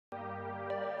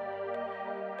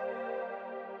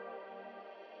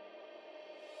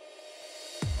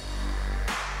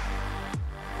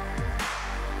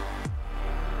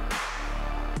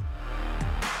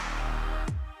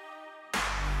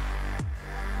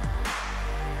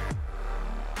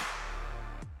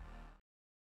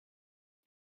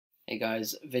Hey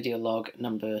guys, video log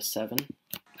number 7.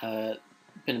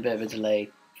 Been a bit of a delay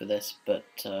for this, but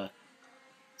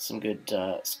some good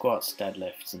squats,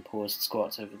 deadlifts, and paused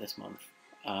squats over this month.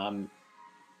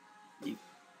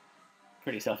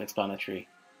 Pretty self-explanatory.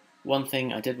 One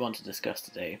thing I did want to discuss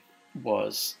today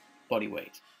was body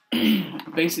weight.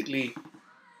 Basically,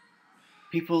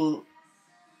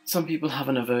 some people have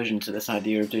an aversion to this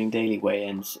idea of doing daily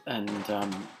weigh-ins and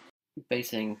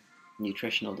basing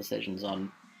nutritional decisions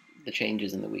on the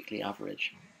changes in the weekly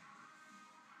average.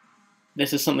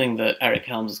 This is something that Eric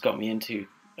Helms has got me into,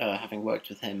 having worked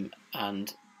with him,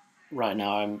 and right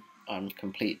now I'm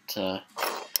complete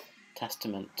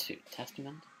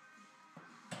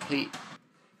complete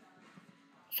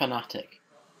fanatic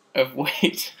of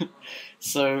weight.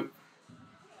 So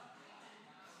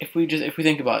if we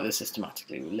think about this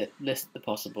systematically, we list the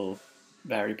possible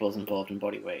variables involved in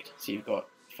body weight. So you've got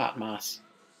fat mass,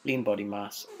 lean body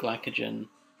mass, glycogen,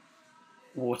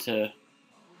 water,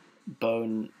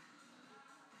 bone,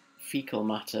 fecal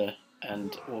matter,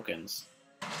 and organs.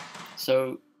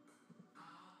 So,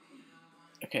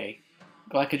 okay,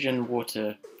 glycogen,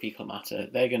 water, fecal matter,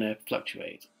 they're going to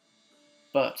fluctuate,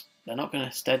 but they're not going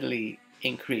to steadily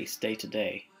increase day to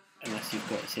day unless you've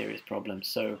got a serious problem.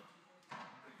 So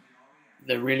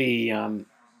they're really,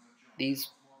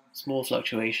 these small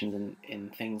fluctuations in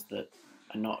things that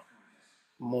are not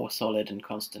more solid and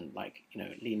constant, like,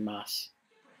 lean mass,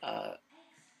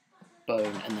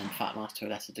 bone, and then fat mass to a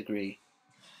lesser degree.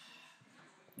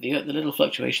 The little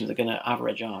fluctuations are going to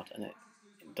average out, and it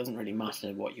doesn't really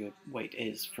matter what your weight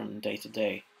is from day to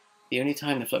day. The only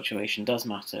time the fluctuation does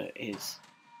matter is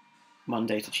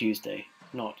Monday to Tuesday,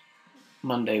 not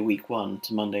Monday week 1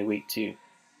 to Monday week 2.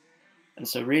 And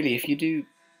so really, if you do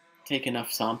take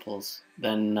enough samples,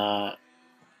 then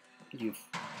you've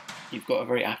got a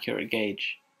very accurate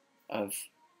gauge of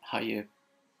how your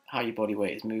body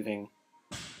weight is moving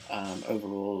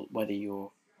overall, whether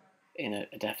you're in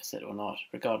a deficit or not,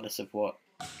 regardless of what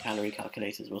calorie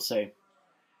calculators will say.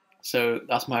 So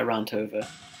that's my rant over.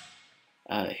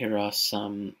 Here are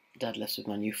some deadlifts with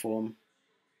my new form.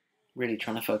 Really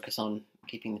trying to focus on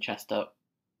keeping the chest up,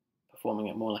 performing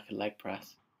it more like a leg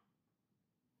press.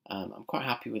 I'm quite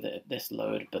happy with it at this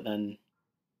load, but then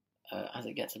as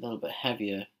it gets a little bit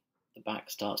heavier, the back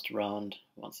starts to round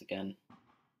once again.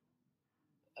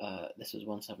 This was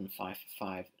 175 for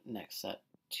 5. Next set,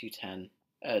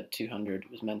 200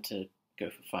 was meant to go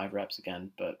for 5 reps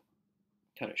again, but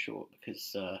cut it short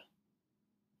because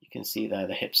you can see there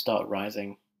the hips start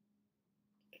rising.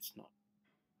 It's not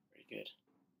very good.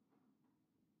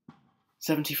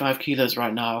 75 kilos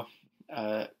right now,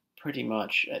 pretty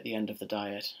much at the end of the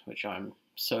diet, which I'm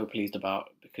so pleased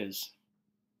about because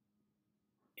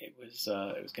it was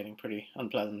getting pretty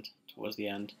unpleasant towards the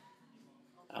end.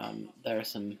 There are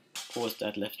some paused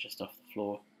deadlifts just off the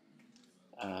floor.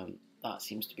 That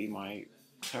seems to be my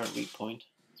current weak point,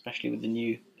 especially with the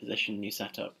new position, new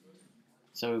setup.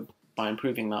 So by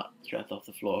improving that strength off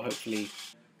the floor, hopefully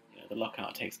the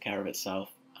lockout takes care of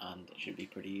itself and it should be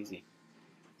pretty easy.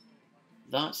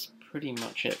 That's pretty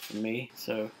much it for me,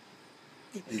 so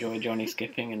enjoy Johnny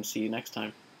skipping and see you next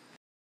time.